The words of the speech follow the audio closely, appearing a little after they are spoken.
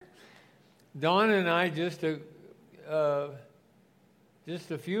Donna and I just a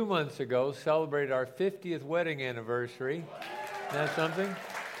few months ago celebrated our 50th wedding anniversary. Isn't that something?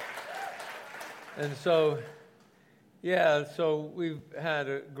 And so we've had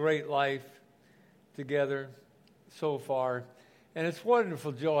a great life together so far. And it's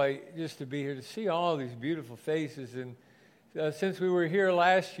wonderful joy just to be here, to see all these beautiful faces. And since we were here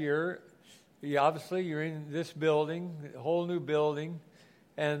last year, obviously you're in this building, a whole new building,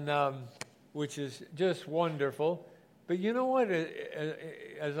 and which is just wonderful. But you know what?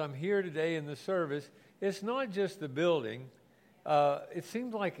 As I'm here today in the service, it's not just the building. It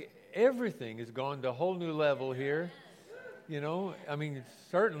seems like everything has gone to a whole new level here. You know, I mean,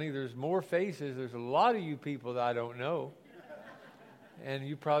 certainly there's more faces. There's a lot of you people that I don't know. And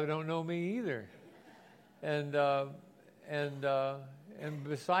you probably don't know me either. And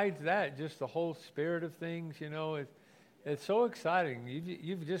besides that, just the whole spirit of things, you know, it's so exciting.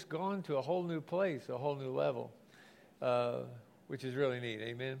 You've just gone to a whole new place, a whole new level, which is really neat.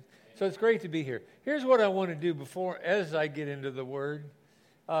 Amen. So it's great to be here. Here's what I want to do as I get into the Word.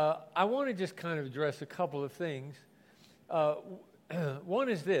 I want to just kind of address a couple of things. One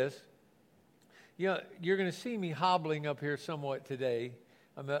is this. You're going to see me hobbling up here somewhat today,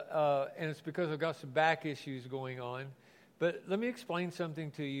 and it's because I've got some back issues going on. But let me explain something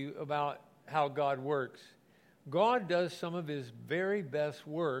to you about how God works. God does some of His very best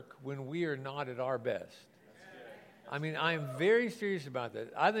work when we are not at our best. I mean, I am very serious about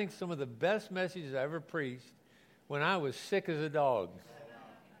that. I think some of the best messages I ever preached when I was sick as a dog.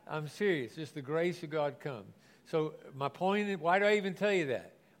 I'm serious. Just the grace of God come. So my point is, why do I even tell you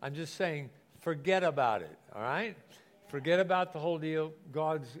that? I'm just saying, forget about it, all right? Forget about the whole deal.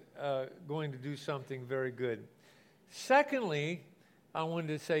 God's going to do something very good. Secondly, I wanted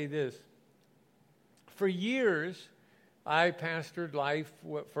to say this. For years, I pastored Life,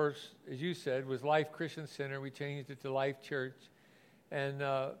 what first, as you said, was Life Christian Center. We changed it to Life Church. And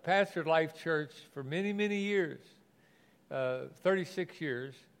pastored Life Church for many, many years, 36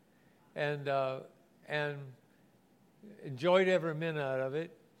 years, and enjoyed every minute of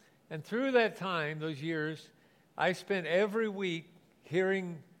it. And through that time, those years, I spent every week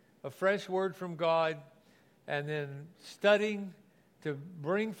hearing a fresh word from God and then studying to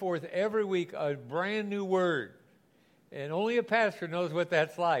bring forth every week a brand new word. And only a pastor knows what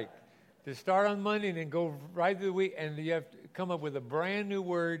that's like. To start on Monday and then go right through the week, and you have to come up with a brand new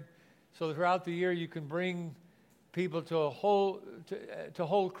word so throughout the year you can bring people to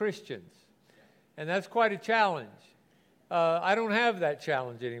whole Christians. And that's quite a challenge. I don't have that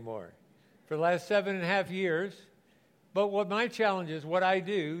challenge anymore for the last 7.5 years. But what my challenge is, what I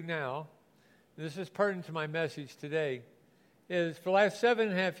do now, this is pertinent to my message today, is for the last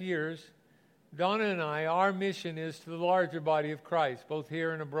 7.5 years, Donna and I, our mission is to the larger body of Christ, both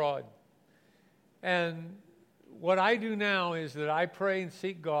here and abroad. And what I do now is that I pray and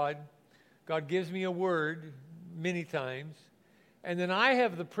seek God. God gives me a word many times. And then I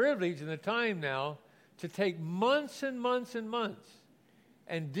have the privilege and the time now to take months and months and months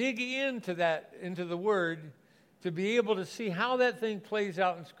and dig into the Word to be able to see how that thing plays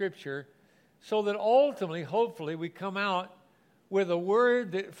out in Scripture so that ultimately, hopefully, we come out with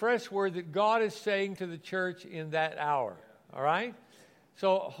a fresh word that God is saying to the church in that hour. All right?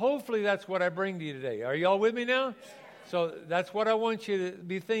 So hopefully that's what I bring to you today. Are you all with me now? So that's what I want you to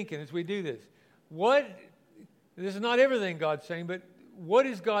be thinking as we do this. This is not everything God's saying, but what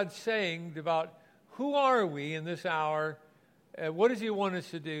is God saying about who are we in this hour? What does He want us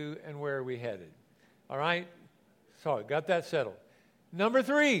to do, and where are we headed? All right? So, got that settled. Number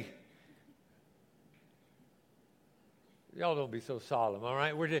 3. Y'all don't be so solemn, all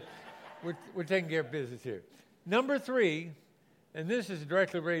right? We're taking care of business here. Number 3, and this is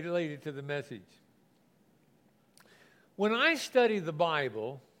directly related to the message. When I study the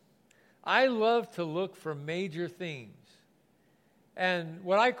Bible, I love to look for major themes and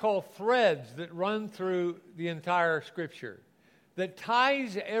what I call threads that run through the entire Scripture that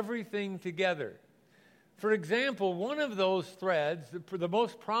ties everything together. For example, one of those threads, the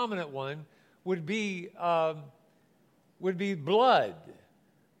most prominent one, would be blood.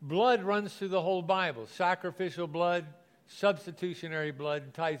 Blood runs through the whole Bible. Sacrificial blood, substitutionary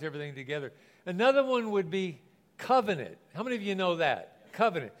blood, ties everything together. Another one would be covenant. How many of you know that?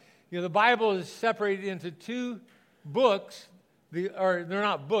 Covenant. You know, the Bible is separated into 2 books, or they're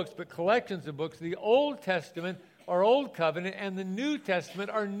not books, but collections of books. The Old Testament are Old Covenant, and the New Testament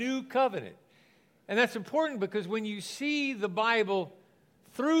are New Covenant. And that's important because when you see the Bible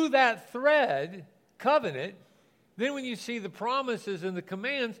through that thread, covenant, then when you see the promises and the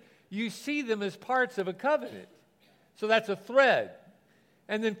commands, you see them as parts of a covenant. So that's a thread.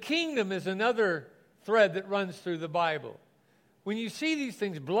 And then kingdom is another thread that runs through the Bible. When you see these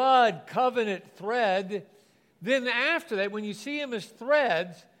things, blood, covenant, thread, then after that, when you see them as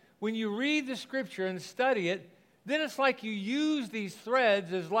threads, when you read the Scripture and study it, then it's like you use these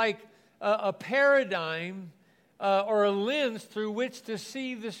threads as like a paradigm or a lens through which to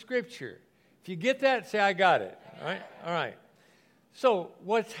see the Scripture. If you get that, say, I got it. All right? All right. So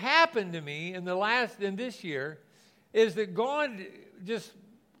what's happened to me in this year is that God just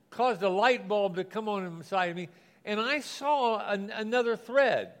caused a light bulb to come on inside of me, and I saw another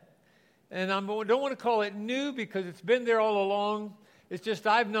thread. And I don't want to call it new because it's been there all along. It's just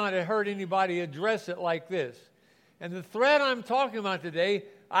I've not heard anybody address it like this. And the thread I'm talking about today,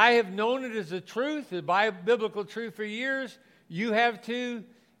 I have known it as a truth, a biblical truth for years. You have too.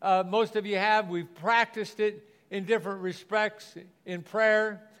 Most of you have. We've practiced it in different respects, in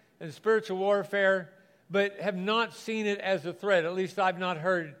prayer and spiritual warfare, but have not seen it as a thread. At least I've not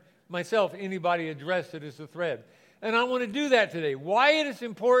heard myself anybody address it as a thread. And I want to do that today. Why it is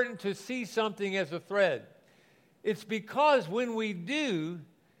important to see something as a thread. It's because when we do,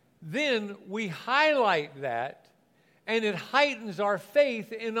 then we highlight that, and it heightens our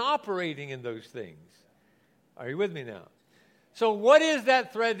faith in operating in those things. Are you with me now? So what is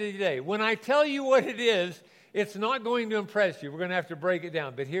that thread today? When I tell you what it is, it's not going to impress you. We're going to have to break it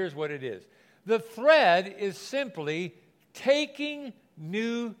down, but here's what it is. The thread is simply taking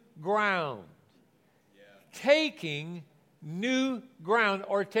new ground. Yeah. Taking new ground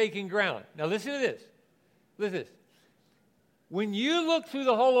or taking ground. Now listen to this. Listen to this. When you look through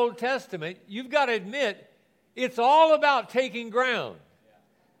the whole Old Testament, you've got to admit it's all about taking ground.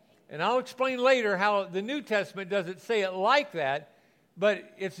 And I'll explain later how the New Testament doesn't say it like that, but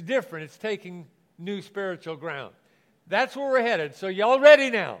it's different. It's taking new spiritual ground. That's where we're headed. So y'all ready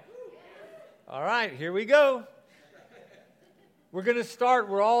now? All right, here we go. We're going to start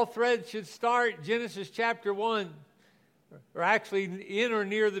where all threads should start, Genesis chapter 1, or actually in or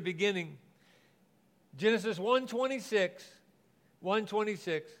near the beginning. Genesis 1:26.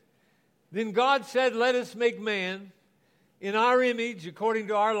 1:26. Then God said, let us make man in our image according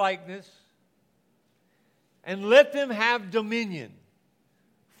to our likeness, and let them have dominion.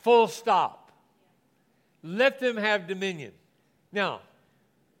 Full stop. Let them have dominion. Now,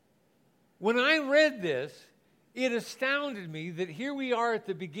 when I read this, it astounded me that here we are at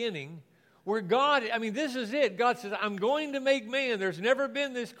the beginning where God, this is it. God says, I'm going to make man. There's never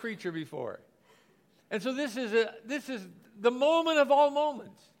been this creature before. And so this is the moment of all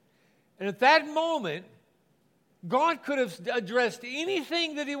moments. And at that moment, God could have addressed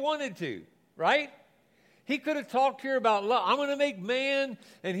anything that he wanted to, right? He could have talked here about love. I'm going to make man,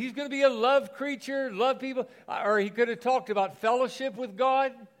 and he's going to be a love creature, love people. Or he could have talked about fellowship with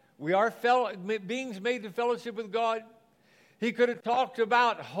God. We are beings made to fellowship with God. He could have talked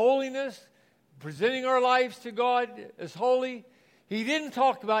about holiness, presenting our lives to God as holy. He didn't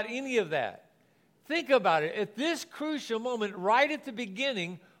talk about any of that. Think about it. At this crucial moment, right at the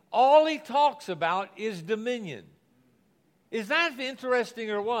beginning, all he talks about is dominion. Is that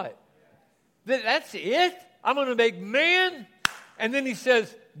interesting or what? That's it? I'm going to make man? And then he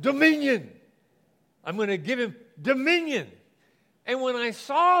says, dominion. I'm going to give him dominion. And when I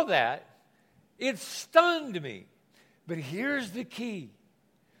saw that, it stunned me. But here's the key.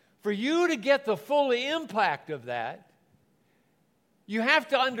 For you to get the full impact of that, you have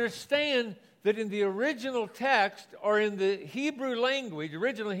to understand that in the original text or in the Hebrew language,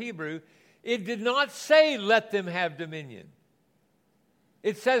 original Hebrew, it did not say, let them have dominion.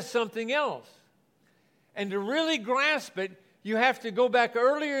 It says something else. And to really grasp it, you have to go back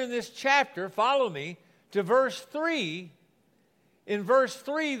earlier in this chapter, follow me, to verse 3. In verse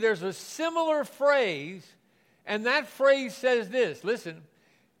 3, there's a similar phrase, and that phrase says this, listen,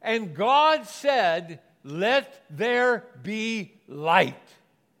 and God said, let there be light.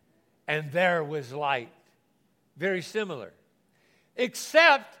 And there was light. Very similar.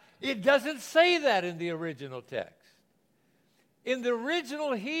 Except it doesn't say that in the original text. In the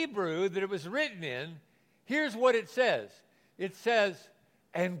original Hebrew that it was written in, here's what it says. It says,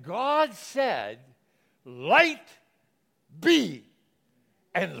 and God said, light be,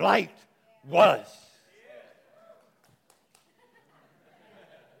 and light was.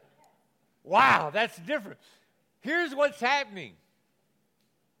 Wow, that's different. Here's what's happening.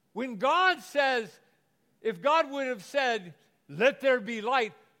 When God says, if God would have said, let there be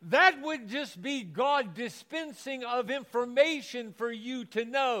light, that would just be God dispensing of information for you to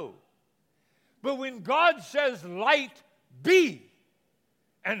know. But when God says, light be,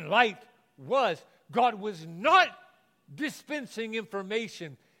 and light was, God was not dispensing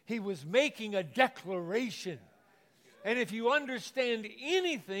information. He was making a declaration. And if you understand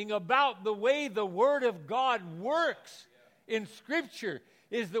anything about the way the Word of God works in Scripture,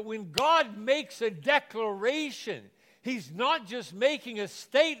 is that when God makes a declaration, He's not just making a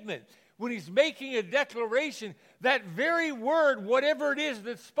statement. When He's making a declaration, that very word, whatever it is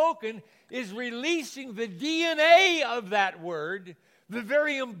that's spoken, is releasing the DNA of that word. The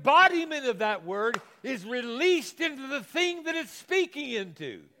very embodiment of that word is released into the thing that it's speaking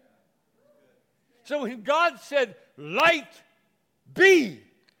into. So when God said, "Light be,"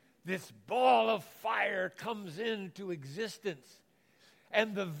 this ball of fire comes into existence.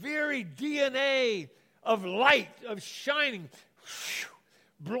 And the very DNA of light, of shining,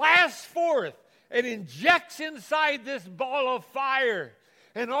 blasts forth and injects inside this ball of fire.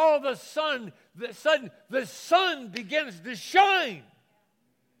 And all of a sudden, the sun begins to shine.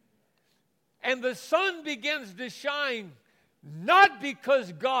 And the sun begins to shine not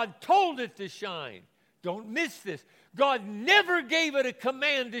because God told it to shine. Don't miss this. God never gave it a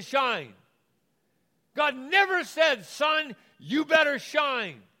command to shine. God never said, "Sun, you better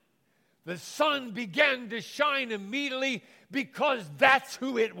shine." The sun began to shine immediately because that's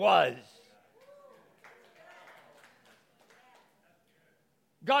who it was.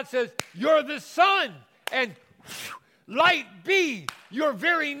 God says, "You're the sun," and light be. Your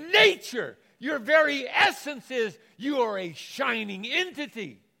very nature, your very essence is you are a shining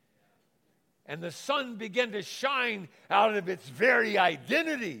entity. And the sun began to shine out of its very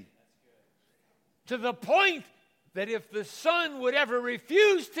identity, to the point that if the sun would ever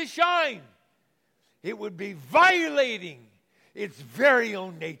refuse to shine, it would be violating its very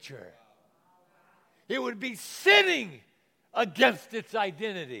own nature. It would be sinning against its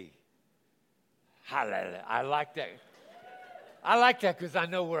identity. Hallelujah. I like that. I like that because I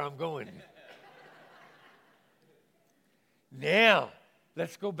know where I'm going. Now,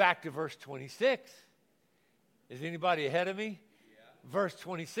 let's go back to verse 26. Is anybody ahead of me? Yeah. Verse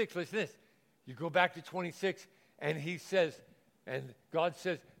 26, listen to this. You go back to 26, and he says, and God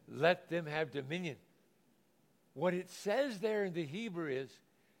says, "Let them have dominion." What it says there in the Hebrew is,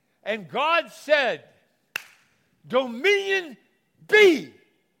 and God said, "Dominion be."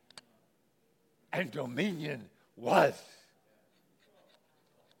 And dominion was.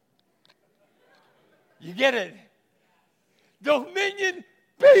 You get it? Dominion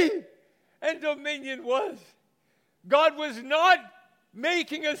be. And dominion was. God was not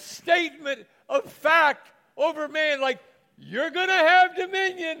making a statement of fact over man like, "You're going to have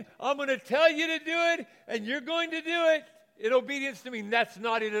dominion. I'm going to tell you to do it, and you're going to do it in obedience to me." That's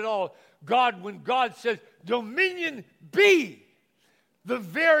not it at all. When God says, "Dominion be," the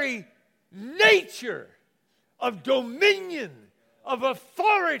very nature of dominion, of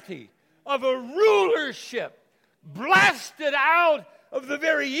authority, of a rulership, blasted out of the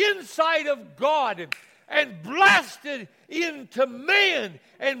very inside of God and blasted into man,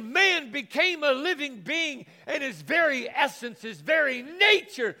 and man became a living being, and his very essence, his very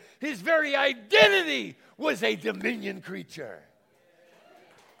nature, his very identity was a dominion creature.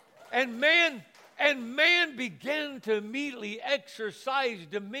 And man began to immediately exercise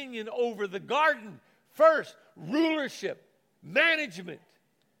dominion over the garden. First, rulership, management,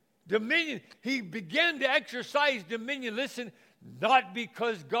 dominion. He began to exercise dominion. Listen, not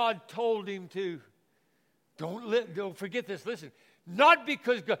because God told him to. Don't forget this. Listen, not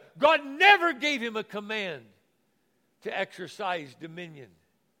because God never gave him a command to exercise dominion.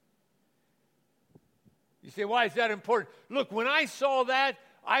 You say, why is that important? Look, when I saw that,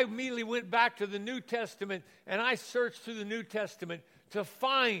 I immediately went back to the New Testament, and I searched through the New Testament to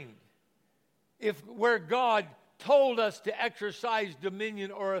find where God told us to exercise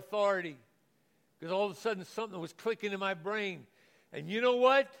dominion or authority. Because all of a sudden something was clicking in my brain. And you know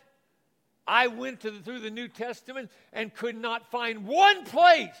what? I went through the New Testament and could not find one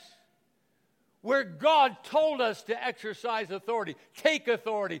place where God told us to exercise authority, take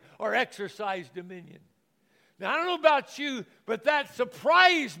authority, or exercise dominion. Now, I don't know about you, but that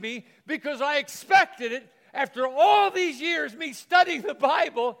surprised me because I expected it. After all these years, me studying the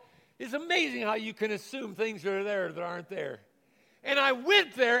Bible, it's amazing how you can assume things are there that aren't there. And I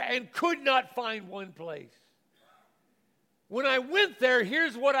went there and could not find one place. When I went there,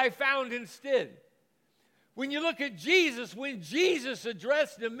 here's what I found instead. When you look at Jesus, when Jesus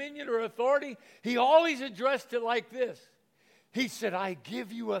addressed dominion or authority, he always addressed it like this. He said, "I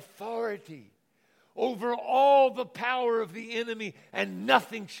give you authority over all the power of the enemy, and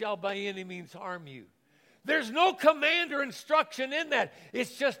nothing shall by any means harm you." There's no command or instruction in that.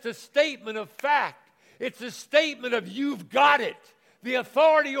 It's just a statement of fact. It's a statement of you've got it. The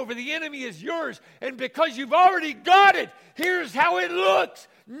authority over the enemy is yours. And because you've already got it, here's how it looks.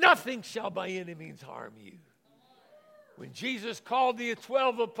 Nothing shall by any means harm you. When Jesus called the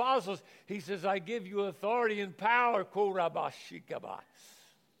 12 apostles, he says, I give you authority and power. For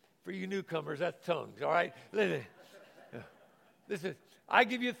you newcomers, that's tongues, all right? Listen, I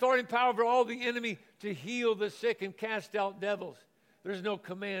give you authority and power over all the enemy to heal the sick and cast out devils. There's no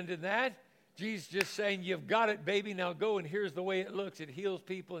command in that. Jesus just saying, you've got it, baby. Now go, and here's the way it looks. It heals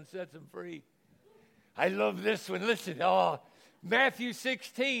people and sets them free. I love this one. Listen, Matthew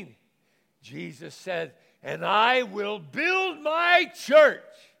 16. Jesus said, and I will build my church.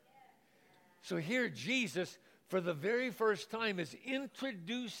 So here Jesus, for the very first time, is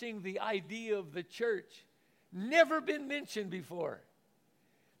introducing the idea of the church. Never been mentioned before.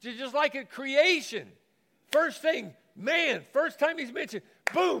 Just like at creation. First thing, man. First time he's mentioned.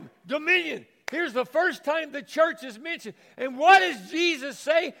 Boom, dominion. Here's the first time the church is mentioned. And what does Jesus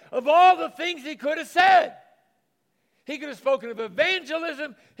say of all the things he could have said? He could have spoken of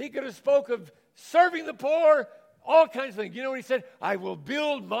evangelism. He could have spoken of serving the poor. All kinds of things. You know what he said? I will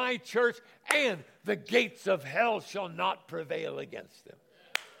build my church, and the gates of hell shall not prevail against them.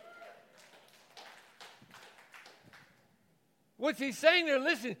 What's he saying there?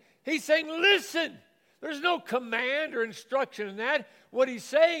 Listen. He's saying, listen. There's no command or instruction in that. What he's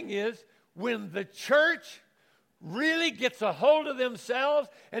saying is, when the church really gets a hold of themselves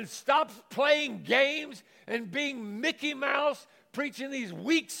and stops playing games and being Mickey Mouse, preaching these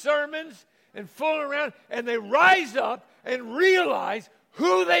weak sermons and fooling around, and they rise up and realize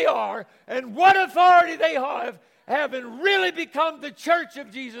who they are and what authority they have and really become the church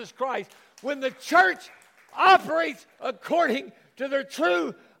of Jesus Christ. When the church operates according to their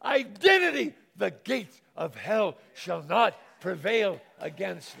true identity, the gates of hell shall not prevail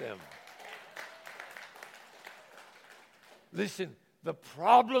against them. Listen, the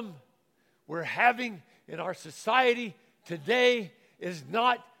problem we're having in our society today is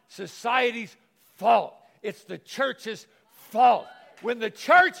not society's fault. It's the church's fault. When the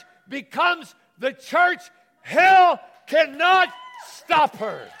church becomes the church, hell cannot stop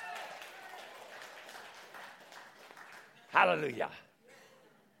her. Hallelujah.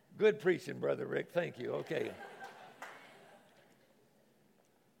 Good preaching, Brother Rick. Thank you. Okay.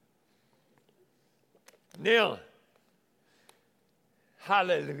 Now,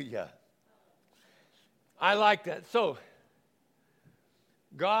 hallelujah. I like that. So,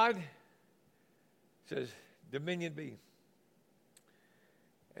 God says, dominion be.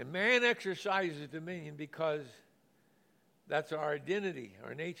 And man exercises dominion because that's our identity,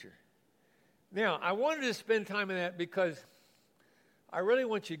 our nature. Now, I wanted to spend time in that because I really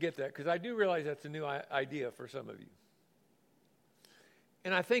want you to get that, because I do realize that's a new idea for some of you.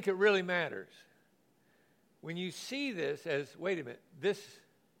 And I think it really matters. When you see this as, wait a minute, this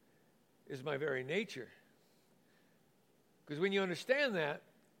is my very nature. Because when you understand that,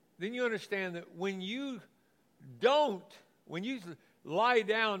 then you understand that when you lie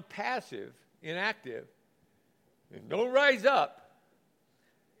down passive, inactive, and don't rise up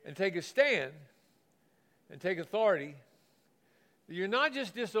and take a stand and take authority, you're not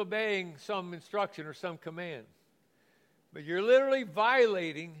just disobeying some instruction or some command, but you're literally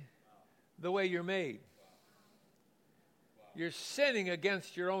violating the way you're made. You're sinning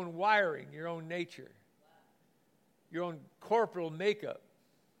against your own wiring, your own nature, your own corporal makeup.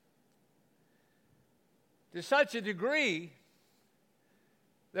 To such a degree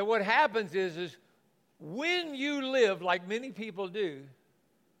that what happens is when you live like many people do,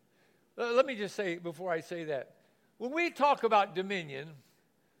 let me just say before I say that, when we talk about dominion,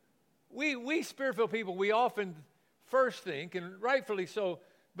 we spiritual people, we often first think, and rightfully so,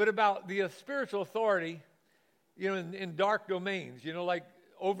 but about the spiritual authority, in dark domains, like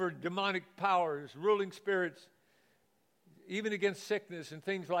over demonic powers, ruling spirits, even against sickness and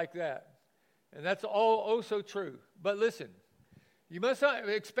things like that. And that's all so true. But listen, you must not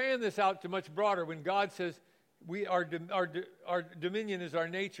expand this out to much broader when God says our dominion is our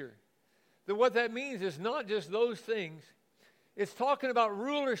nature. Then what that means is not just those things. It's talking about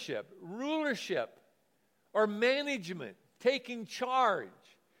rulership or management, taking charge.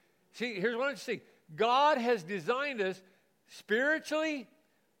 See, here's what I want to see. God has designed us spiritually,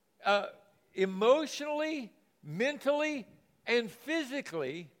 emotionally, mentally, and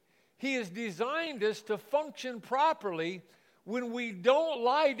physically. He has designed us to function properly when we don't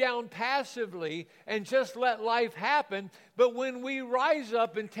lie down passively and just let life happen, but when we rise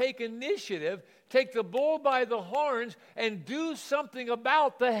up and take initiative, take the bull by the horns, and do something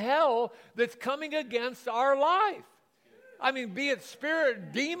about the hell that's coming against our life. I mean, be it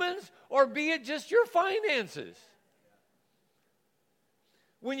spirit demons or be it just your finances.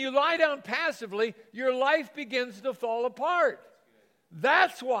 When you lie down passively, your life begins to fall apart.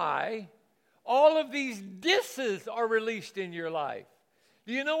 That's why all of these disses are released in your life.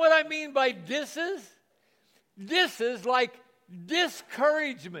 Do you know what I mean by disses? Disses like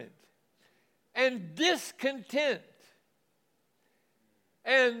discouragement and discontent.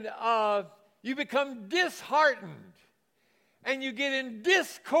 And you become disheartened. And you get in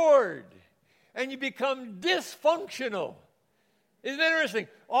discord. And you become dysfunctional. Isn't that interesting?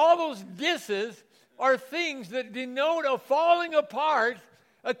 All those disses are things that denote a falling apart,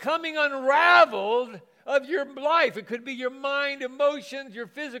 a coming unraveled of your life. It could be your mind, emotions, your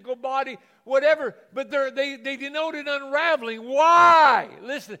physical body, whatever. But they denote an unraveling. Why?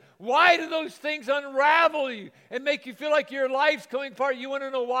 Listen, why do those things unravel you and make you feel like your life's coming apart? You want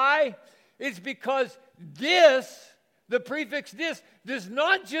to know why? It's because dis, the prefix dis, does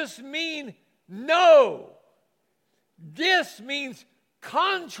not just mean no. Dis means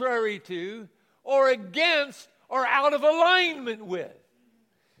contrary to, or against, or out of alignment with.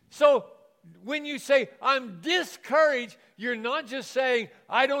 So when you say, I'm discouraged, you're not just saying,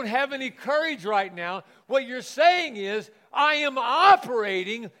 I don't have any courage right now. What you're saying is, I am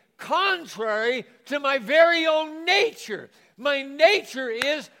operating contrary to my very own nature. My nature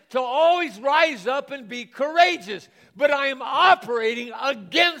is to always rise up and be courageous. But I am operating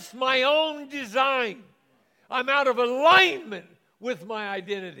against my own design. I'm out of alignment with my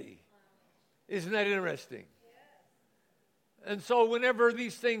identity. Isn't that interesting? And so whenever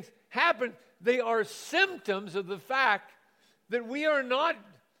these things happen, they are symptoms of the fact that we are not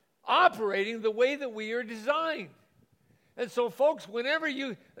operating the way that we are designed. And so, folks, whenever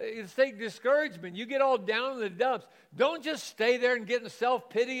you take discouragement, you get all down in the dumps, don't just stay there and get in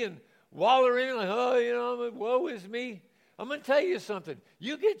self-pity and wallow in it like, oh, woe is me. I'm going to tell you something.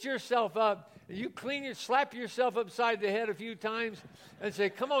 You get yourself up, and you slap yourself upside the head a few times and say,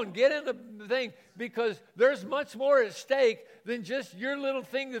 come on, get in the thing, because there's much more at stake than just your little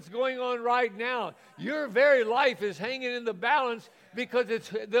thing that's going on right now. Your very life is hanging in the balance, because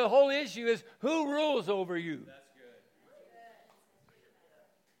the whole issue is who rules over you.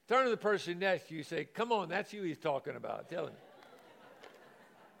 Turn to the person next to you, say, come on, that's you he's talking about. Tell him.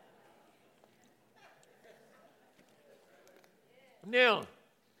 Now,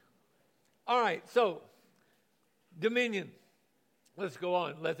 all right, so dominion. Let's go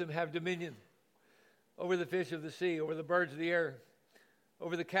on. Let them have dominion over the fish of the sea, over the birds of the air,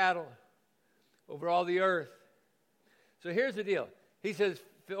 over the cattle, over all the earth. So here's the deal. He says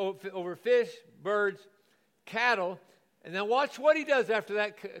over fish, birds, cattle. And now watch what he does after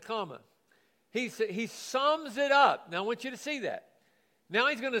that comma. He sums it up. Now I want you to see that. Now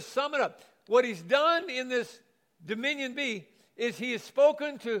he's going to sum it up. What he's done in this dominion B is he has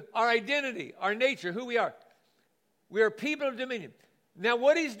spoken to our identity, our nature, who we are. We are people of dominion. Now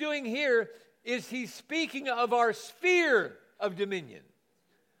what he's doing here is he's speaking of our sphere of dominion.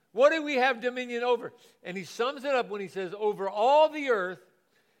 What do we have dominion over? And he sums it up when he says, over all the earth,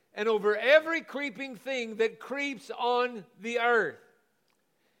 and over every creeping thing that creeps on the earth.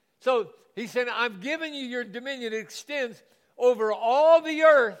 So he said, I've given you your dominion. It extends over all the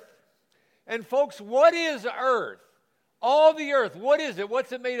earth. And folks, what is earth? All the earth. What is it?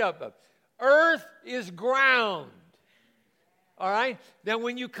 What's it made up of? Earth is ground. All right? Now,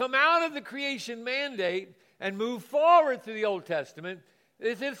 when you come out of the creation mandate and move forward through the Old Testament,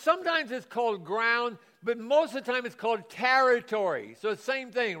 sometimes it's called ground, but most of the time it's called territory. So it's the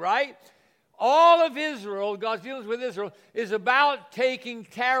same thing, right? All of Israel, God's dealings with Israel, is about taking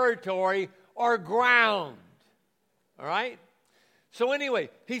territory or ground. All right? So anyway,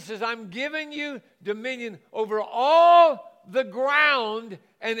 he says, I'm giving you dominion over all the ground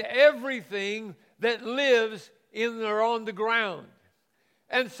and everything that lives in or on the ground.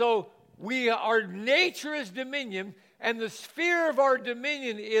 And so our nature is dominion, and the sphere of our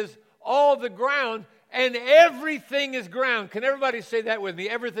dominion is all the ground, and everything is ground. Can everybody say that with me?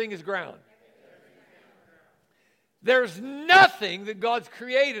 Everything is ground. There's nothing that God's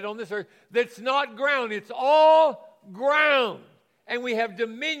created on this earth that's not ground. It's all ground. And we have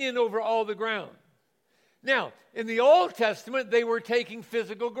dominion over all the ground. Now, in the Old Testament, they were taking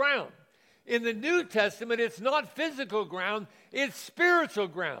physical ground. In the New Testament, it's not physical ground, it's spiritual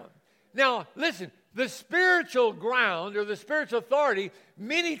ground. Now, listen, the spiritual ground or the spiritual authority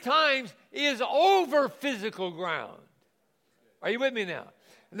many times is over physical ground. Are you with me now?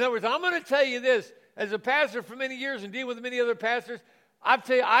 In other words, I'm going to tell you this. As a pastor for many years and deal with many other pastors,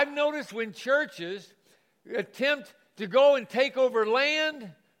 I've noticed when churches attempt to go and take over land,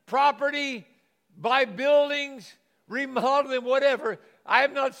 property, buy buildings, remodel them, whatever, I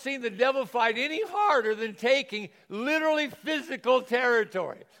have not seen the devil fight any harder than taking literally physical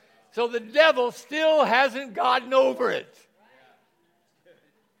territory. So the devil still hasn't gotten over it.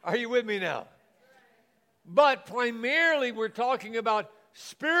 Are you with me now? But primarily we're talking about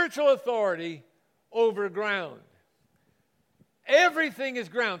spiritual authority over ground. Everything is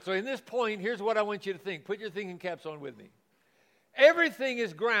ground. So in this point, here's what I want you to think. Put your thinking caps on with me. Everything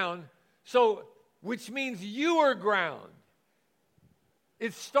is ground, so which means you are ground.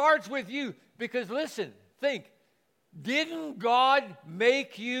 It starts with you because listen, think. Didn't God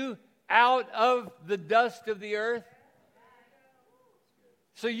make you out of the dust of the earth?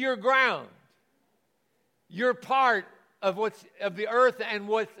 So you're ground. You're part of the earth and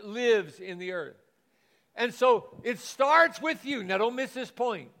what lives in the earth. And so it starts with you. Now don't miss this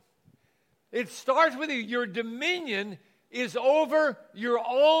point. It starts with you. Your dominion is over your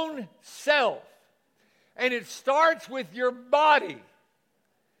own self. And it starts with your body.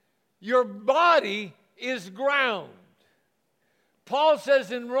 Your body is ground. Paul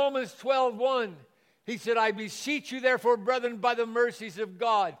says in Romans 12:1, he said, I beseech you therefore, brethren, by the mercies of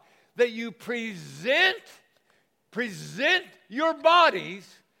God, that you present your bodies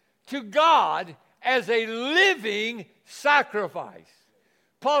to God as a living sacrifice.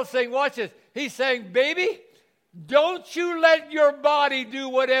 Paul's saying, watch this. He's saying, baby, don't you let your body do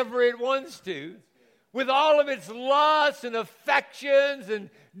whatever it wants to with all of its lusts and affections and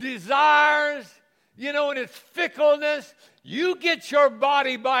desires, and its fickleness. You get your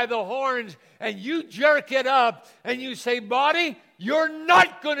body by the horns and you jerk it up and you say, body, you're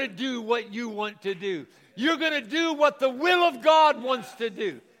not going to do what you want to do. You're going to do what the will of God wants to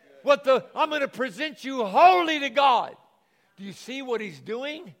do. I'm going to present you wholly to God. Do you see what he's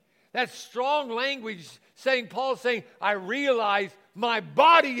doing? That's strong language Paul's saying, I realize my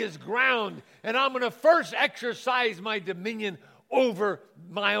body is ground and I'm going to first exercise my dominion over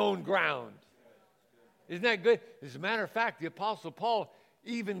my own ground. Isn't that good? As a matter of fact, the Apostle Paul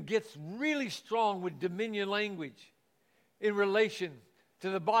even gets really strong with dominion language in relation to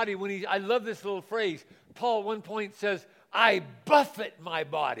the body. I love this little phrase. Paul at one point says, I buffet my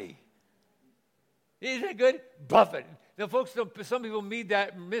body. Isn't that good? Buffet. Now, folks, some people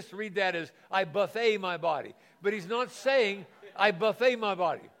misread that as I buffet my body. But he's not saying I buffet my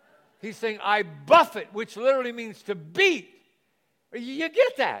body. He's saying I buffet, which literally means to beat. You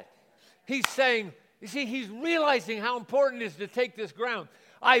get that? He's saying, you see, he's realizing how important it is to take this ground.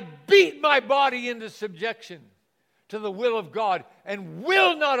 I beat my body into subjection to the will of God and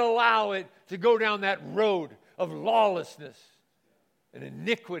will not allow it to go down that road of lawlessness and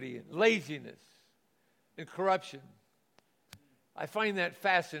iniquity and laziness and corruption. I find that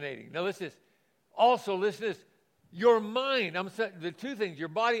fascinating. Now listen to this. Also, listen to this. Your mind, the two things, your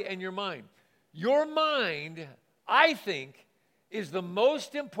body and your mind. Your mind, I think, is the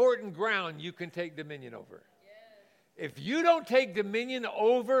most important ground you can take dominion over. If you don't take dominion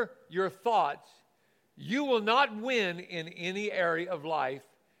over your thoughts, you will not win in any area of life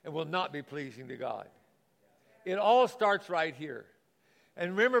and will not be pleasing to God. It all starts right here.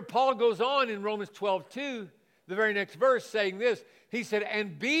 And remember, Paul goes on in Romans 12:2, the very next verse, saying this. He said,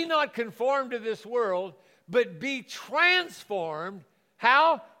 and be not conformed to this world, but be transformed.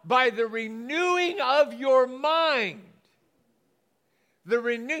 How? By the renewing of your mind.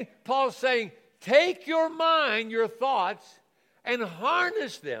 Paul's saying, take your mind, your thoughts, and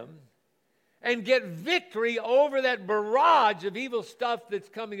harness them and get victory over that barrage of evil stuff that's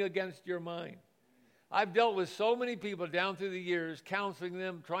coming against your mind. I've dealt with so many people down through the years, counseling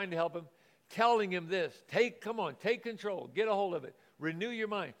them, trying to help them, telling them this, take control, get a hold of it, renew your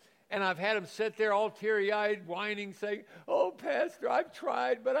mind. And I've had them sit there all teary-eyed, whining, saying, oh, Pastor, I've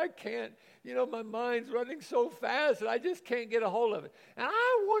tried, but I can't. My mind's running so fast, and I just can't get a hold of it. And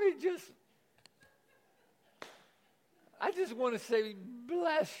I just want to say,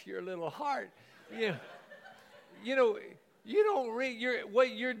 bless your little heart. You don't read.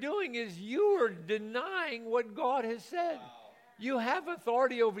 What you're doing is you are denying what God has said. You have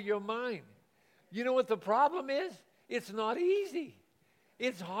authority over your mind. You know what the problem is? It's not easy.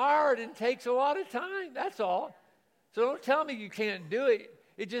 It's hard and takes a lot of time. That's all. So don't tell me you can't do it.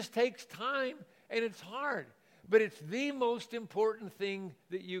 It just takes time and it's hard. But it's the most important thing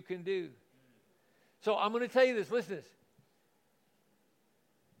that you can do. So I'm going to tell you this. Listen to this.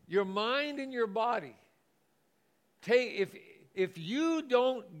 Your mind and your body. If you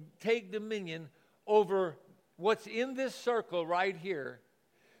don't take dominion over what's in this circle right here,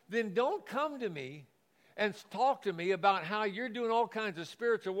 then don't come to me and talk to me about how you're doing all kinds of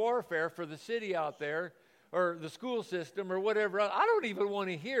spiritual warfare for the city out there or the school system or whatever. I don't even want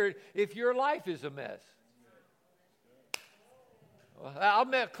to hear it if your life is a mess. Well, I'll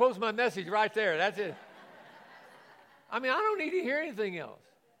close my message right there. That's it. I don't need to hear anything else.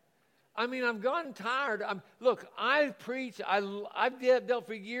 I've gotten tired. I've dealt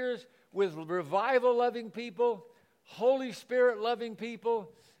for years with revival-loving people, Holy Spirit-loving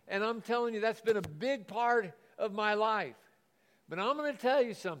people, and I'm telling you, that's been a big part of my life. But I'm going to tell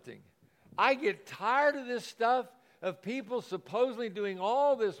you something. I get tired of this stuff, of people supposedly doing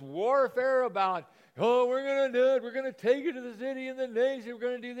all this warfare about, oh, we're going to do it. We're going to take it to the city and the nation. We're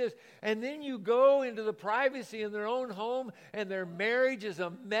going to do this. And then you go into the privacy in their own home, and their marriage is a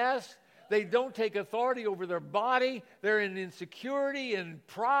mess. They don't take authority over their body. They're in insecurity and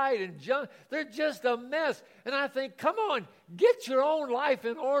pride and junk. They're just a mess. And I think, come on, get your own life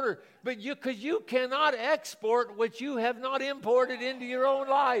in order. But because you cannot export what you have not imported into your own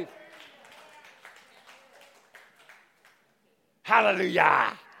life.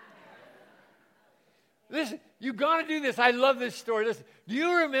 Hallelujah. Listen, you got to do this. I love this story. Listen, do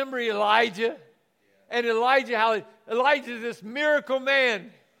you remember Elijah? And Elijah, how Elijah is this miracle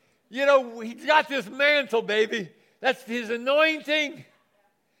man. You know, he's got this mantle, baby. That's his anointing.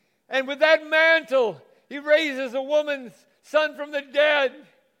 And with that mantle, he raises a woman's son from the dead.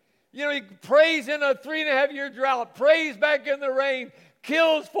 You know, he prays in a 3.5-year drought, prays back in the rain,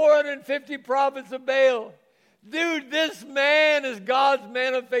 kills 450 prophets of Baal. Dude, this man is God's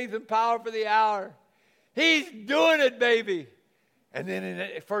man of faith and power for the hour. He's doing it, baby. And then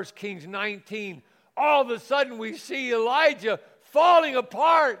in 1 Kings 19, all of a sudden we see Elijah falling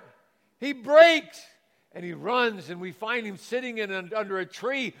apart. He breaks and he runs, and we find him sitting under a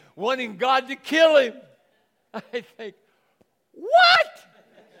tree wanting God to kill him. I think, what?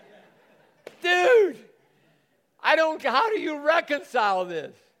 Dude, how do you reconcile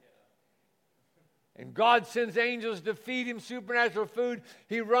this? And God sends angels to feed him supernatural food.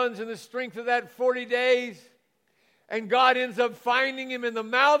 He runs in the strength of that 40 days. And God ends up finding him in the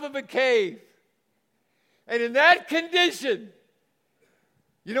mouth of a cave. And in that condition,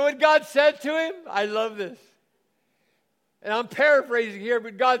 you know what God said to him? I love this. And I'm paraphrasing here,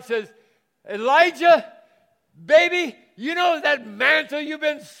 but God says, Elijah, baby, you know that mantle you've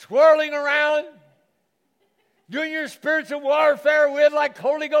been swirling around? Doing your spiritual warfare with like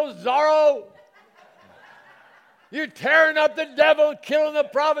Holy Ghost Zorro? You're tearing up the devil, killing the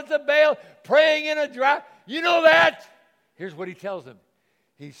prophets of Baal, praying in a drought. You know that? Here's what he tells him.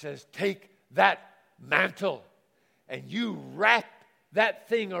 He says, take that mantle and you wrap that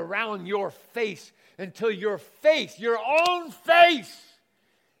thing around your face until your face, your own face,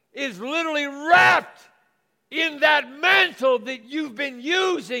 is literally wrapped in that mantle that you've been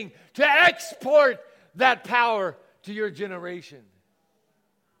using to export that power to your generation.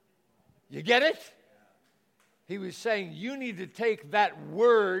 You get it? He was saying you need to take that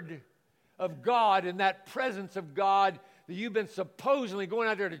word of God and that presence of God that you've been supposedly going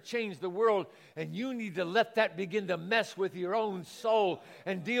out there to change the world, and you need to let that begin to mess with your own soul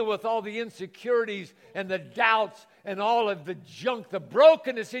and deal with all the insecurities and the doubts and all of the junk, the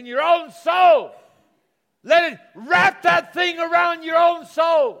brokenness in your own soul. Let it wrap that thing around your own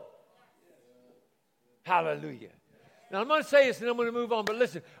soul. Hallelujah. Now I'm going to say this and I'm going to move on, but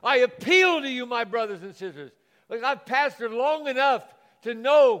listen, I appeal to you, my brothers and sisters. Look, I've pastored long enough to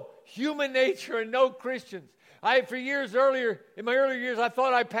know human nature and know Christians. For years earlier, in my earlier years, I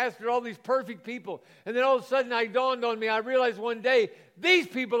thought I pastored all these perfect people. And then all of a sudden, it dawned on me, I realized one day, these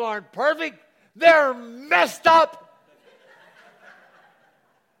people aren't perfect. They're messed up.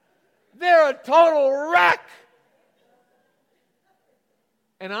 They're a total wreck.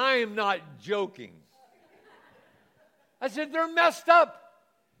 And I am not joking. I said, they're messed up.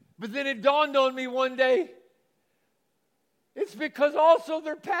 But then it dawned on me one day, it's because also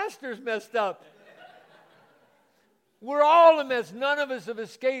their pastor's messed up. We're all a mess. None of us have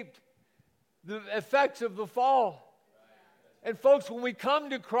escaped the effects of the fall. And folks, when we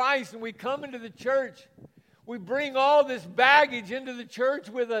come to Christ and we come into the church, we bring all this baggage into the church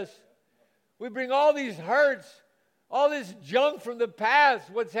with us. We bring all these hurts, all this junk from the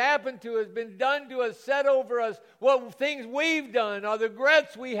past, what's happened to us, been done to us, said over us, what things we've done, or the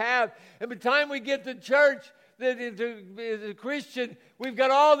regrets we have. And by the time we get to church, as a Christian, we've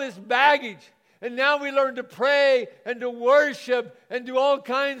got all this baggage. And now we learn to pray and to worship and do all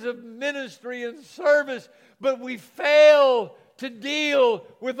kinds of ministry and service. But we fail to deal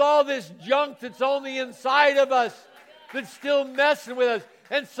with all this junk that's on the inside of us that's still messing with us.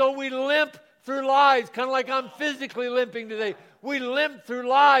 And so we limp through life, kind of like I'm physically limping today. We limp through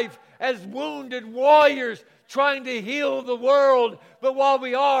life as wounded warriors trying to heal the world. But while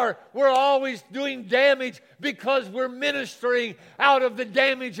we're always doing damage because we're ministering out of the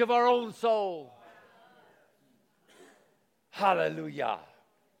damage of our own soul. Hallelujah.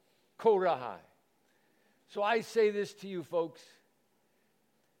 Korahai. So I say this to you folks.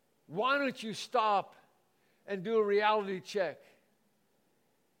 Why don't you stop and do a reality check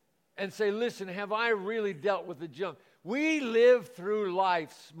and say, listen, have I really dealt with the junk? We live through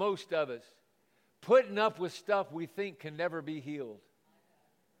life, most of us, putting up with stuff we think can never be healed.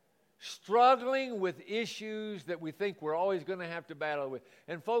 Struggling with issues that we think we're always going to have to battle with.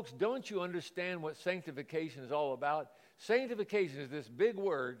 And folks, don't you understand what sanctification is all about? Sanctification is this big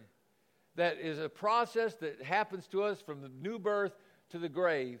word that is a process that happens to us from the new birth to the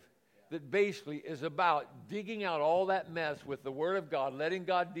grave, that basically is about digging out all that mess with the Word of God, letting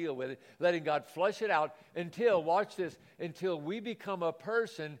God deal with it, letting God flush it out until, watch this, until we become a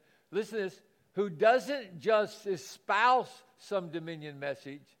person, listen to this, who doesn't just espouse some dominion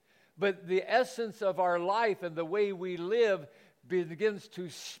message, but the essence of our life and the way we live begins to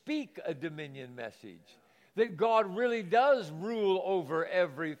speak a dominion message. That God really does rule over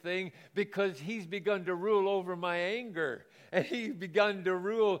everything because He's begun to rule over my anger. And He's begun to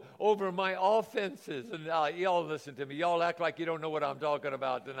rule over my offenses. And y'all listen to me. Y'all act like you don't know what I'm talking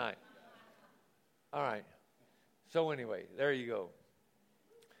about tonight. All right. So anyway, there you go.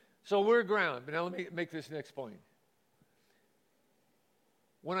 So we're ground. But now let me make this next point.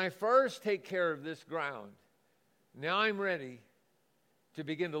 When I first take care of this ground, now I'm ready to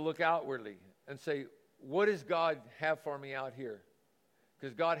begin to look outwardly and say, what does God have for me out here?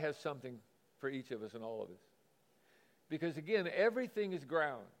 Because God has something for each of us and all of us. Because again, everything is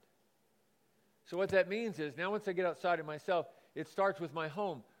ground. So what that means is, now once I get outside of myself, it starts with my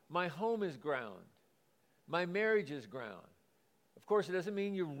home. My home is ground. My marriage is ground. Of course, it doesn't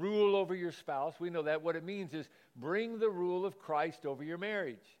mean you rule over your spouse. We know that. What it means is bring the rule of Christ over your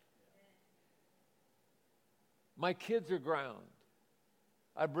marriage. My kids are ground.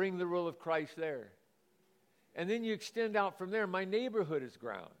 I bring the rule of Christ there. And then you extend out from there. My neighborhood is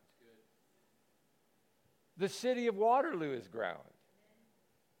ground. The city of Waterloo is ground.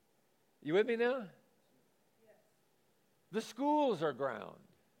 You with me now? The schools are ground.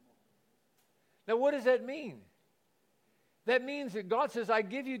 Now, what does that mean? That means that God says, I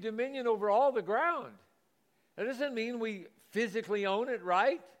give you dominion over all the ground. That doesn't mean we physically own it,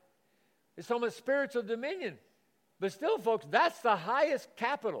 right? It's talking about spiritual dominion. But still, folks, that's the highest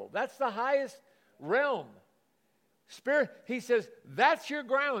capital. That's the highest realm. Spirit, He says, that's your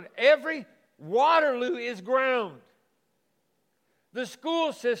ground. Every Waterloo is ground. The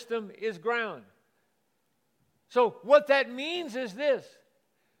school system is ground. So what that means is this.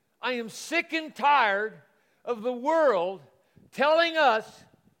 I am sick and tired of the world telling us,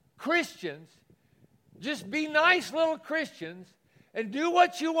 Christians, just be nice little Christians and do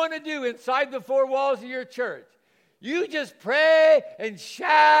what you want to do inside the four walls of your church. You just pray and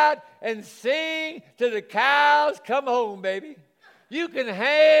shout and sing till the cows come home, baby. You can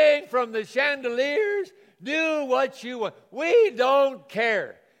hang from the chandeliers, do what you want. We don't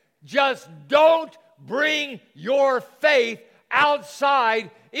care. Just don't bring your faith outside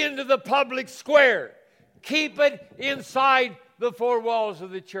into the public square. Keep it inside the four walls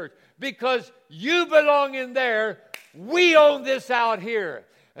of the church. Because you belong in there. We own this out here.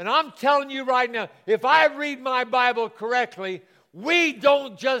 And I'm telling you right now, if I read my Bible correctly, we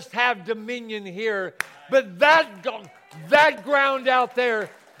don't just have dominion here, but that ground out there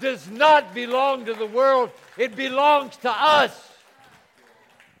does not belong to the world. It belongs to us.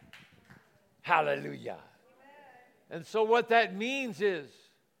 Hallelujah. And so what that means is,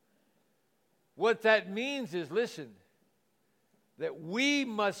 listen, that we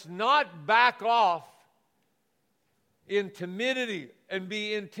must not back off in timidity and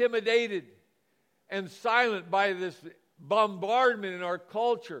be intimidated and silent by this bombardment in our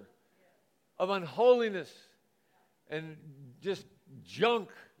culture of unholiness and just junk,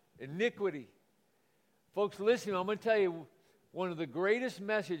 iniquity. Folks, listen, I'm going to tell you one of the greatest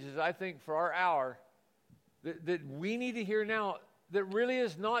messages, I think, for our hour that we need to hear now that really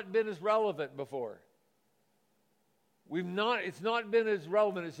has not been as relevant before. It's not been as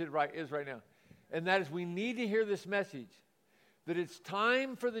relevant as it is right now. And that is, we need to hear this message, that it's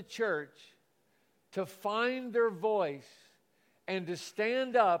time for the church to find their voice and to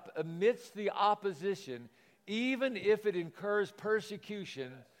stand up amidst the opposition, even if it incurs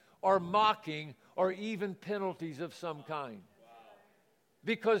persecution or mocking or even penalties of some kind.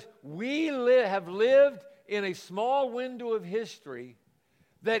 Because we have lived in a small window of history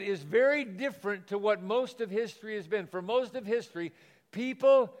that is very different to what most of history has been. For most of history,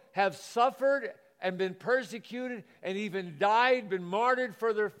 people have suffered and been persecuted and even died, been martyred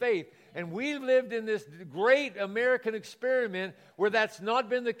for their faith. And we've lived in this great American experiment where that's not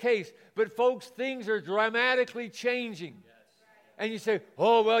been the case. But folks, things are dramatically changing. Yes. And you say,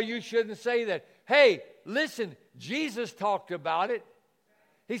 oh, well, you shouldn't say that. Hey, listen, Jesus talked about it.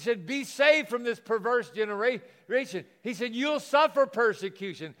 He said, be saved from this perverse generation. He said, you'll suffer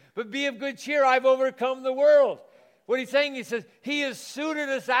persecution, but be of good cheer. I've overcome the world. What he's saying, he says, he has suited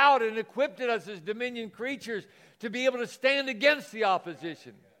us out and equipped us as dominion creatures to be able to stand against the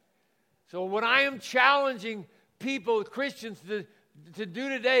opposition. So what I am challenging people, Christians, to do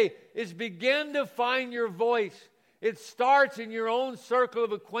today is begin to find your voice. It starts in your own circle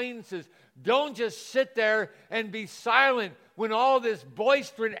of acquaintances. Don't just sit there and be silent when all this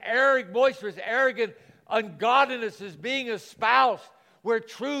boisterous, arrogant ungodliness is being espoused, where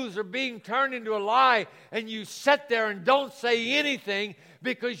truths are being turned into a lie, and you sit there and don't say anything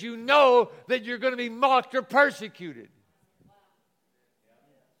because you know that you're going to be mocked or persecuted.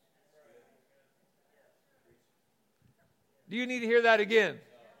 Do you need to hear that again?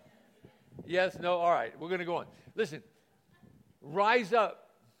 Yes, no, all right, we're going to go on. Listen, rise up,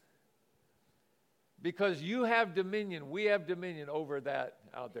 because you have dominion, we have dominion over that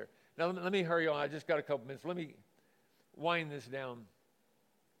out there. Now, let me hurry on. I just got a couple minutes. Let me wind this down.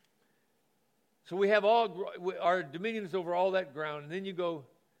 So we have our dominion is over all that ground. And then you go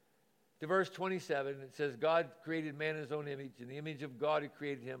to verse 27. It says, God created man in his own image. In the image of God he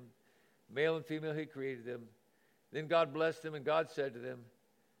created him. Male and female he created them. Then God blessed them, and God said to them,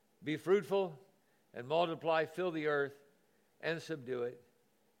 be fruitful and multiply, fill the earth and subdue it.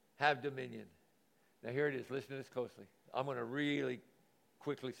 Have dominion. Now here it is. Listen to this closely. I'm going to really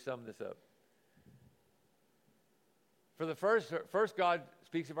quickly sum this up. For the first God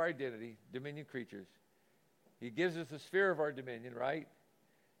speaks of our identity, dominion creatures. He gives us the sphere of our dominion, right?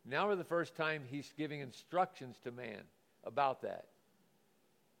 Now for the first time, he's giving instructions to man about that.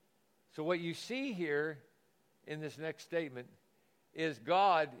 So what you see here in this next statement is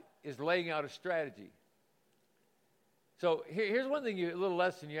God is laying out a strategy. So here's one thing, a little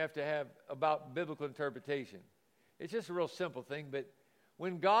lesson you have to have about biblical interpretation. It's just a real simple thing, but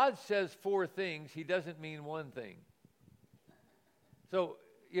when God says 4 things, he doesn't mean one thing. So,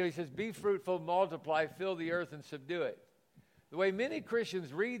 he says, be fruitful, multiply, fill the earth, and subdue it. The way many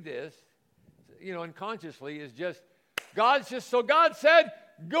Christians read this, unconsciously, is just, God said,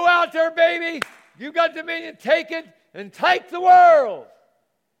 go out there, baby. You got dominion, take it, and take the world.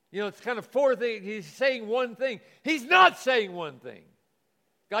 It's kind of 4 things. He's saying one thing. He's not saying one thing.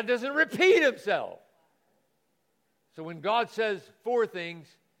 God doesn't repeat himself. So when God says 4 things,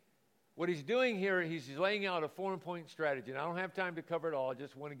 what he's doing here, he's laying out a 4-point strategy. And I don't have time to cover it all. I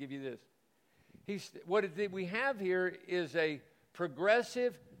just want to give you this. What we have here is a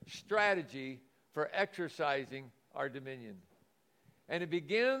progressive strategy for exercising our dominion. And it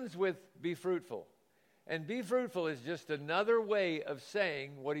begins with be fruitful. And be fruitful is just another way of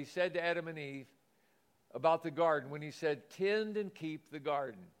saying what he said to Adam and Eve about the garden when he said, tend and keep the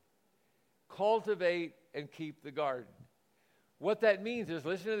garden. Cultivate and keep the garden. What that means is,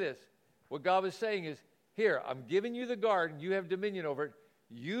 listen to this. What God was saying is, here, I'm giving you the garden. You have dominion over it.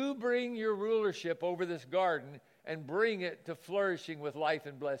 You bring your rulership over this garden and bring it to flourishing with life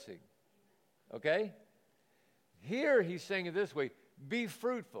and blessing. Okay? Here he's saying it this way, be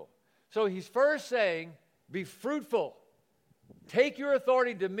fruitful. So he's first saying, be fruitful. Take your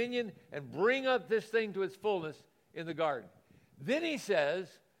authority, dominion, and bring up this thing to its fullness in the garden. Then he says,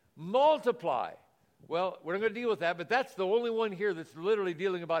 multiply. Well, we're not going to deal with that, but that's the only one here that's literally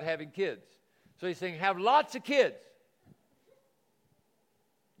dealing about having kids. So he's saying, have lots of kids.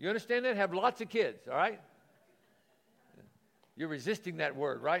 You understand that? Have lots of kids, all right? You're resisting that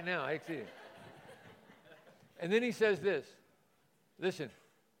word right now. I see it. And then he says this. Listen.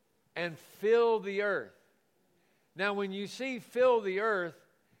 And fill the earth. Now, when you see fill the earth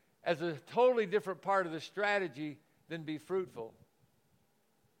as a totally different part of the strategy than be fruitful,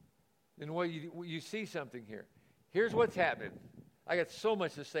 then what you see something here. Here's what's happening. I got so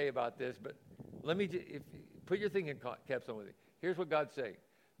much to say about this, but let me put your thing in caps on with it. Here's what God's saying.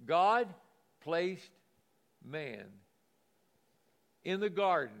 God placed man in the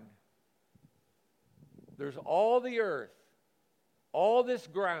garden. There's all the earth, all this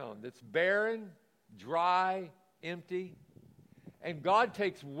ground that's barren, dry, empty. And God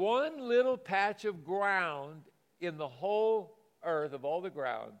takes one little patch of ground in the whole earth of all the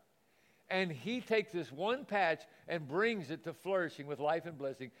ground, and he takes this one patch and brings it to flourishing with life and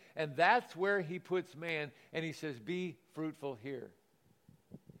blessing. And that's where he puts man, and he says, be fruitful here.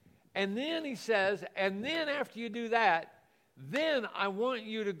 And then he says, and then after you do that, then I want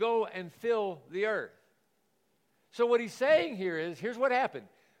you to go and fill the earth. So what he's saying here is, here's what happened.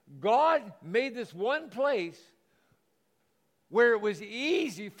 God made this one place where it was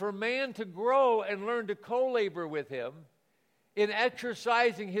easy for man to grow and learn to co-labor with him in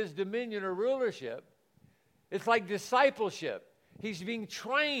exercising his dominion or rulership. It's like discipleship. He's being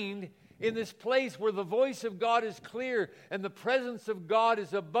trained in this place where the voice of God is clear and the presence of God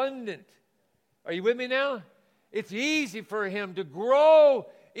is abundant. Are you with me now? It's easy for him to grow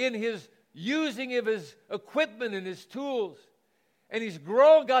in his using of his equipment and his tools. And he's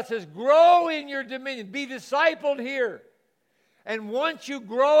growing. God says, grow in your dominion. Be discipled here. And once you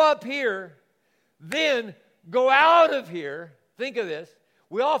grow up here, then go out of here. Think of this.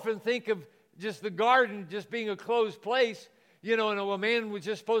 We often think of just the garden just being a closed place, and a man was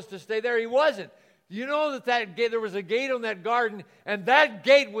just supposed to stay there. He wasn't. You know that gate, there was a gate on that garden, and that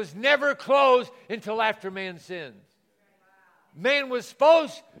gate was never closed until after man sinned. Man was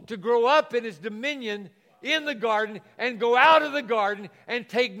supposed to grow up in his dominion in the garden and go out of the garden and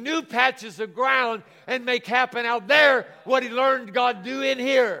take new patches of ground and make happen out there what he learned God do in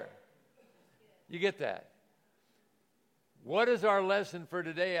here. You get that? What is our lesson for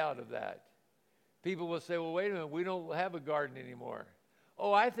today out of that? People will say, well, wait a minute, we don't have a garden anymore.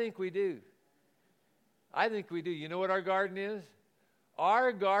 Oh, I think we do. I think we do. You know what our garden is?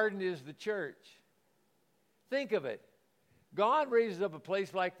 Our garden is the church. Think of it. God raises up a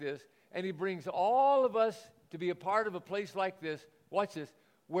place like this, and he brings all of us to be a part of a place like this, watch this,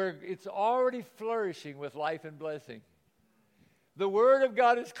 where it's already flourishing with life and blessing. The Word of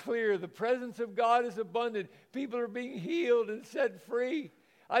God is clear. The presence of God is abundant. People are being healed and set free.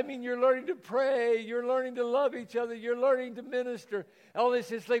 I mean, you're learning to pray. You're learning to love each other. You're learning to minister. All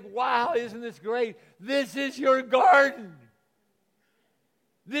this, it's like, wow, isn't this great? This is your garden.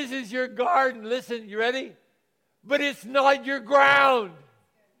 This is your garden. Listen, you ready? But it's not your ground.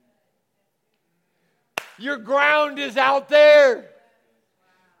 Your ground is out there.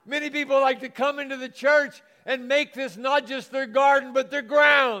 Many people like to come into the church and make this not just their garden, but their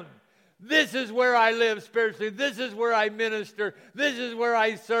ground. This is where I live spiritually. This is where I minister. This is where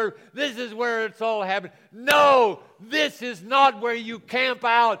I serve. This is where it's all happening. No, this is not where you camp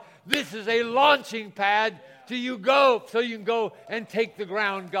out. This is a launching pad till you go, so you can go and take the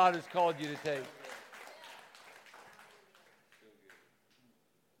ground God has called you to take.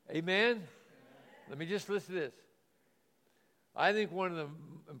 Amen? Let me just listen to this. I think one of the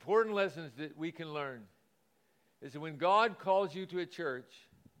important lessons that we can learn is that when God calls you to a church,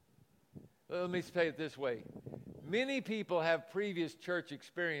 let me say it this way. Many people have previous church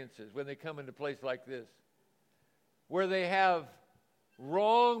experiences when they come into a place like this, where they have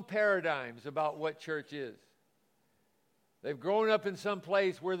wrong paradigms about what church is. They've grown up in some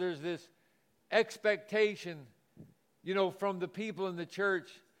place where there's this expectation, from the people in the church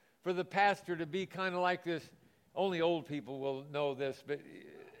for the pastor to be kind of like this. Only old people will know this, but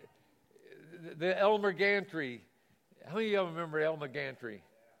the Elmer Gantry. How many of y'all remember Elmer Gantry?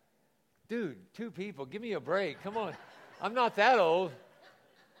 Dude, 2 people. Give me a break. Come on. I'm not that old.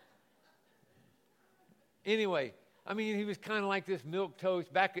 Anyway, I mean, he was kind of like this milk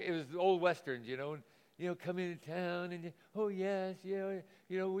toast. Back, it was the old Westerns, and, come into town and, oh, yes,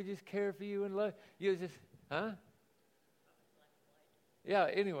 we just care for you and love. Huh? Yeah,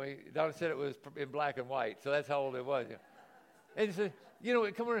 anyway, Donna said it was in black and white, so that's how old it was. And so,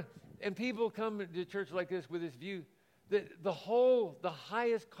 come around, and people come to church like this with this view that the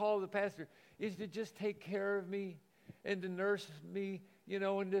highest call of the pastor is to just take care of me and to nurse me,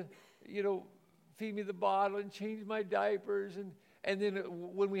 and to, feed me the bottle and change my diapers. And then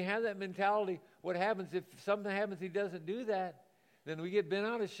when we have that mentality, what happens if something happens, he doesn't do that, then we get bent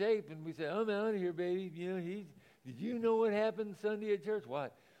out of shape and we say, I'm out of here, baby. Did you know what happened Sunday at church?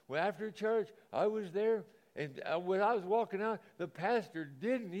 What? Well, after church, I was there, and when I was walking out, the pastor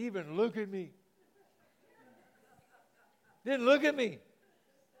didn't even look at me. Didn't look at me.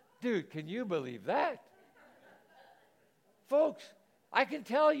 Dude, can you believe that? Folks, I can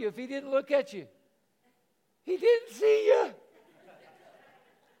tell you if he didn't look at you, he didn't see you.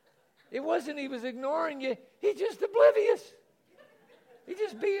 It wasn't he was ignoring you. He's just oblivious. He's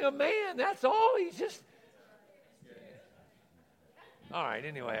just being a man. That's all. He's just... All right,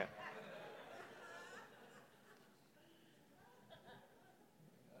 anyway.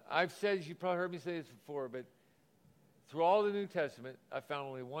 I've said, you probably heard me say this before, but through all the New Testament, I found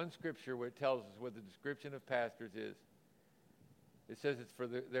only one scripture where it tells us what the description of pastors is. It says it's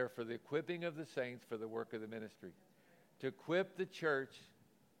they're for the equipping of the saints for the work of the ministry. To equip the church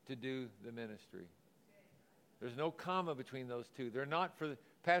to do the ministry. There's no comma between those two. They're not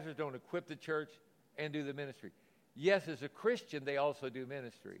pastors don't equip the church and do the ministry. Yes, as a Christian, they also do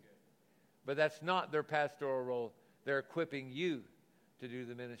ministry. But that's not their pastoral role. They're equipping you to do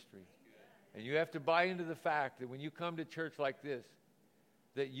the ministry. And you have to buy into the fact that when you come to church like this,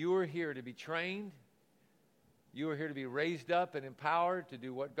 that you are here to be trained. You are here to be raised up and empowered to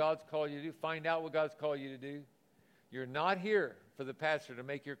do what God's called you to do. Find out what God's called you to do. You're not here for the pastor to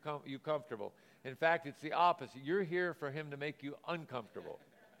make you comfortable. In fact, it's the opposite. You're here for him to make you uncomfortable.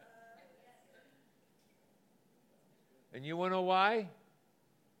 And you want to know why?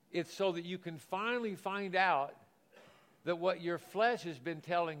 It's so that you can finally find out that what your flesh has been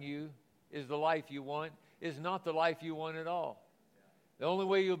telling you is the life you want is not the life you want at all. The only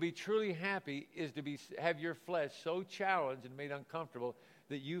way you'll be truly happy is to have your flesh so challenged and made uncomfortable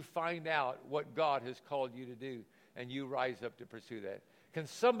that you find out what God has called you to do, and you rise up to pursue that. Can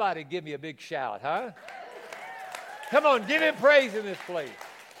somebody give me a big shout, huh? Come on, give him praise in this place.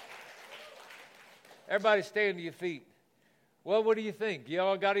 Everybody stand to your feet. Well, what do you think? You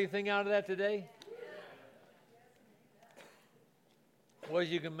all got anything out of that today? Well, as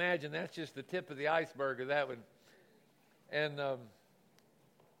you can imagine, that's just the tip of the iceberg of that one. And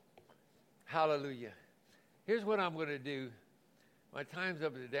hallelujah. Here's what I'm going to do. My time's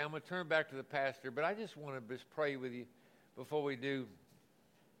up today. I'm going to turn back to the pastor, but I just want to just pray with you before we do.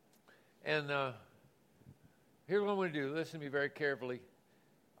 And here's what I'm going to do. Listen to me very carefully.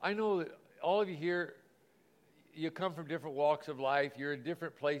 I know that all of you here, you come from different walks of life. You're in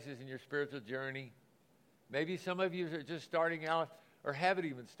different places in your spiritual journey. Maybe some of you are just starting out or haven't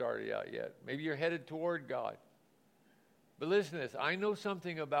even started out yet. Maybe you're headed toward God. But listen to this. I know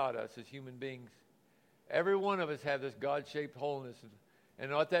something about us as human beings. Every one of us have this God-shaped wholeness.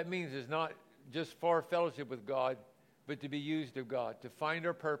 And what that means is not just for fellowship with God, but to be used of God, to find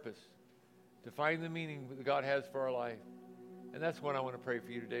our purpose, to find the meaning that God has for our life. And that's what I want to pray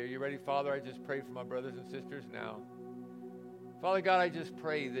for you today. Are you ready, Father? I just pray for my brothers and sisters now. Father God, I just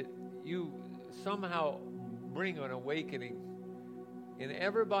pray that you somehow bring an awakening in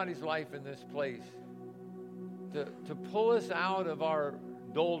everybody's life in this place to pull us out of our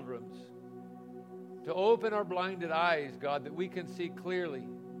doldrums, to open our blinded eyes, God, that we can see clearly,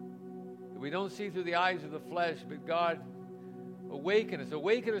 that we don't see through the eyes of the flesh, but God, awaken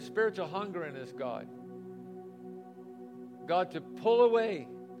a spiritual hunger in us, God. God, to pull away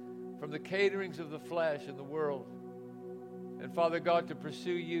from the caterings of the flesh and the world. And Father God, to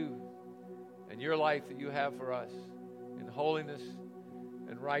pursue you and your life that you have for us in holiness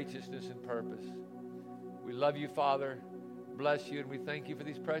and righteousness and purpose. We love you, Father. Bless you, and we thank you for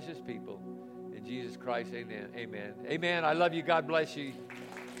these precious people. In Jesus Christ, amen. Amen. Amen. I love you. God bless you.